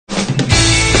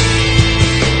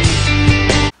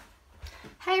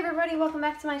everybody, welcome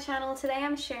back to my channel. Today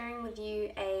I'm sharing with you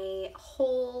a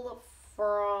haul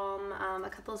from a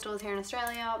couple of stores here in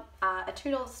Australia, a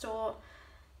 $2 store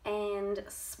and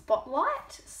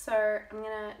Spotlight. So I'm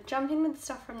going to jump in with the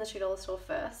stuff from the $2 store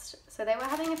first. So they were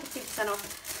having a 50%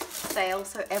 off sale,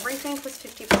 so everything was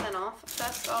 50% off.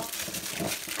 First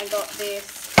off, I got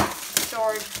this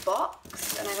storage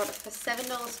box and I got it for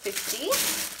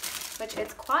 $7.50, which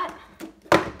is quite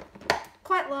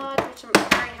large, which I'm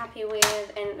very happy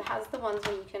with, and it has the ones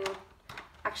where you can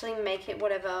actually make it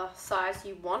whatever size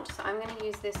you want. So I'm going to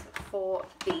use this for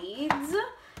beads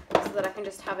so that I can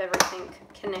just have everything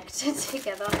connected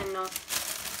together and not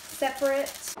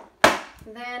separate.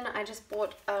 Then I just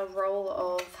bought a roll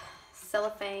of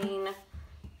cellophane.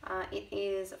 It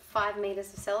is 5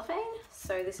 meters of cellophane,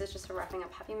 so this is just for wrapping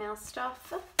up Happy Mouse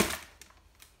stuff.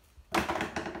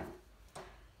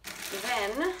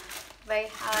 Then they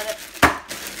had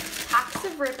packs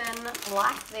of ribbon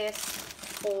like this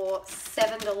for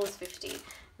 $7.50. And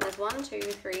there's 1, 2,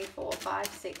 3, 4, 5,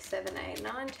 6, 7, 8,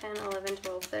 9, 10, 11,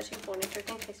 12, 13, 14,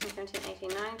 15, 16, 17, 18,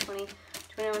 19, 20,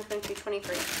 21, 22,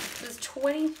 23. There's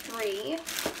 23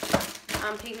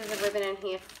 pieces of ribbon in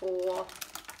here for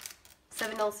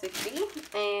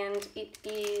 $7.50, and it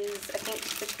is, I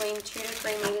think, between 2 to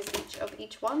 3 meters each of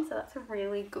each one, so that's a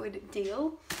really good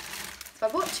deal. So I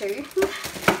bought 2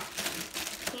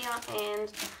 here,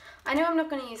 and I know I'm not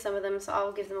going to use some of them, so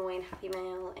I'll give them away in Happy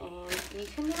Mail. And you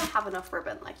can never have enough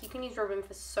ribbon. Like, you can use ribbon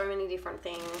for so many different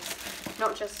things,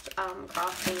 not just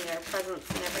crafting, you know, presents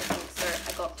and everything. So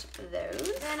I got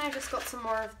those. Then I just got some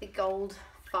more of the gold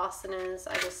fasteners.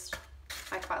 I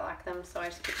quite like them, so I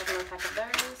just picked up another pack of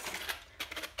those.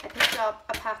 I picked up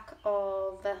a pack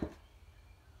of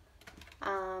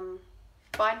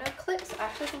binder clips. I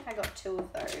actually think I got 2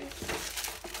 of those.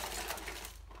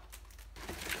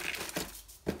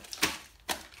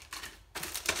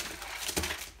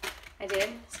 I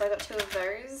did, so I got 2 of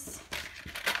those.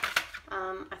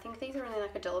 I think these are only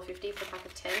like $1.50 for a pack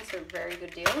of 10, so a very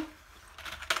good deal.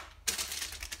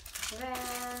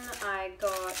 Then I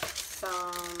got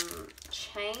some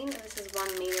chain. This is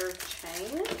 1 meter of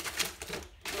chain,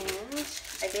 and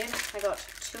I got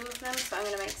 2 of them, so I'm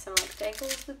going to make some like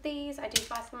decals with these. I did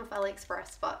buy some off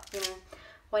AliExpress, but you know,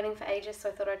 waiting for ages, so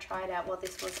I thought I'd try it out while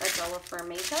this was $1 for a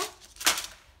meter.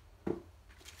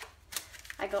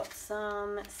 I got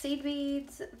some seed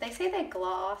beads. They say they're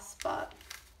glass, but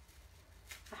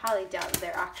I highly doubt that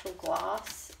they're actual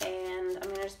glass. And I'm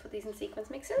going to just put these in sequence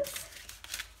mixes.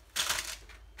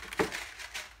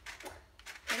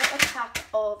 I got a pack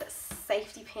of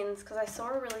safety pins because I saw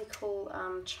a really cool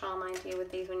charm idea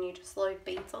with these when you just load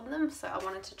beads on them. So I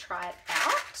wanted to try it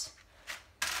out.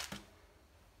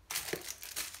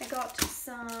 I got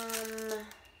some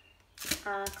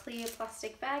clear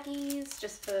plastic baggies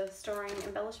just for storing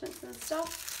embellishments and stuff.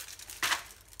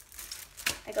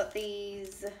 I got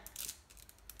these,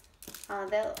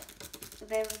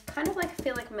 they're kind of like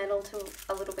feel like metal to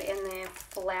a little bit, and they're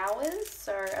flowers,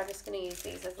 so I'm just going to use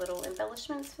these as little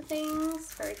embellishments for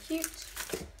things. Very cute.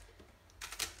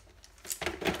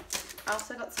 I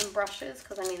also got some brushes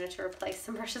because I needed to replace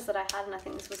some brushes that I had, and I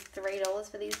think this was $3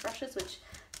 for these brushes, which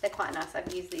they're quite nice.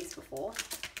 I've used these before.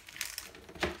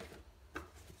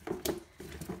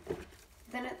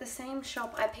 Then at the same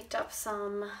shop I picked up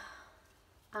some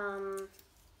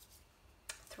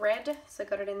thread, so I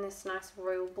got it in this nice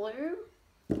royal blue,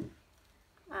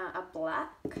 a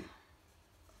black,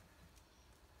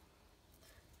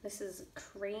 this is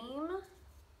cream,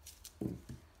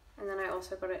 and then I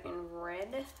also got it in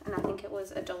red, and I think it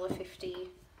was $1.50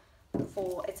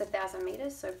 for, it's 1,000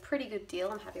 meters, so pretty good deal.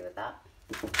 I'm happy with that.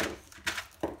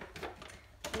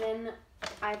 And then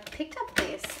I picked up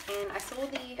this, and I saw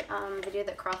the video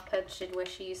that Craft Purge did where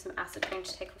she used some acid cream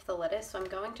to take off the lettuce, so I'm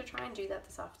going to try and do that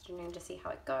this afternoon to see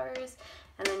how it goes,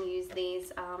 and then use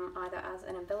these either as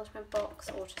an embellishment box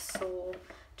or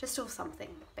to store something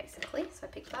basically. So I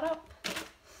picked that up,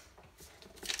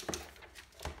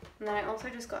 and then I also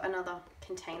just got another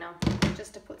container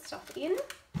just to put stuff in.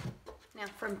 Now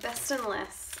from Best and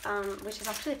Less, which is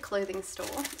actually a clothing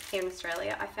store here in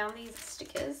Australia, I found these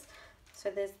stickers. So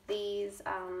there's these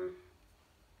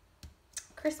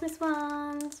Christmas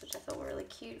ones, which I thought were really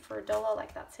cute for $1.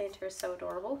 Like, that Santa is so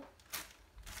adorable.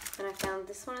 And I found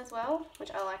this one as well, which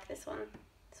I like this one.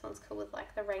 This one's cool with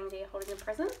like the reindeer holding the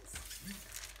presents.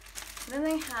 And then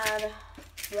they had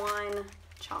wine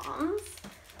charms.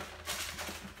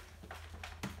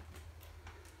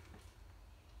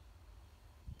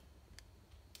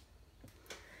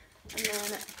 And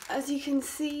then, as you can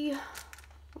see,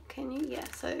 can you? Yeah,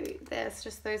 so there's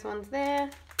just those ones there.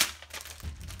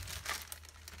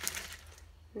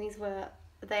 And these were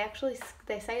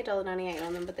they say $1.98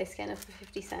 on them, but they scan it for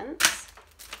 50 cents.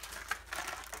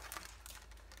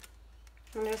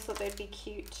 And I just thought they'd be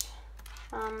cute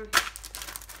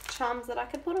charms that I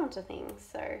could put onto things,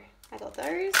 so I got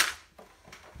those.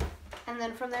 And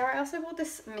then from there I also bought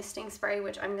this misting spray,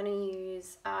 which I'm going to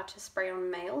use to spray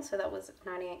on mail, so that was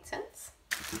 98 cents.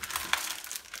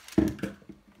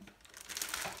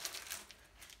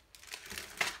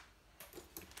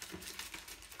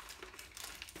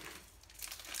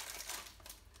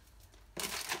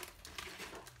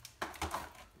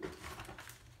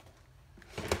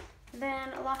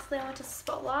 Then lastly I went to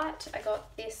Spotlight. I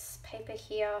got this paper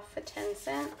here for 10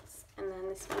 cents and then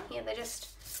this one here. They're just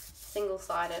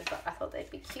single-sided, but I thought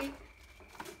they'd be cute.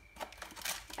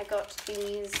 I got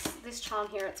this charm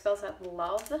here, it spells out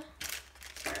love.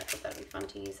 So I thought that'd be fun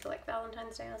to use for like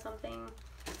Valentine's Day or something.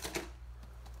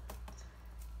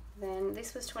 Then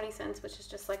this was 20 cents, which is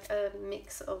just like a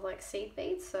mix of like seed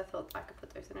beads. So I thought I could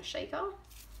put those in a shaker.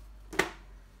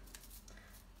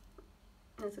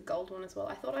 There's a gold one as well.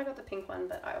 I thought I got the pink one,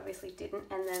 but I obviously didn't.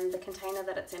 And then the container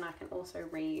that it's in, I can also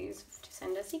reuse to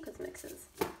send as sequins mixes.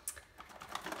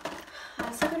 I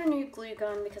also got a new glue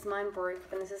gun because mine broke,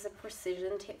 and this is a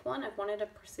precision tip one. I've wanted a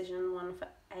precision one for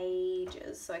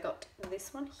ages, so I got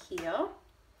this one here.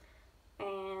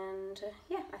 And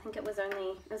yeah, I think it was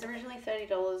originally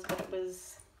 $30, but it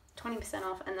was 20%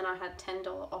 off, and then I had $10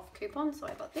 off coupon, so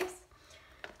I got this.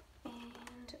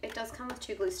 And it does come with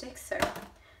 2 glue sticks, so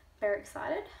very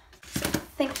excited.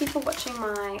 Thank you for watching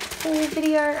my haul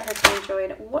video. I hope you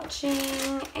enjoyed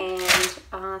watching,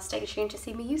 and stay tuned to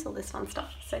see me use all this fun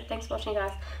stuff. So thanks for watching,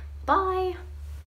 guys. Bye.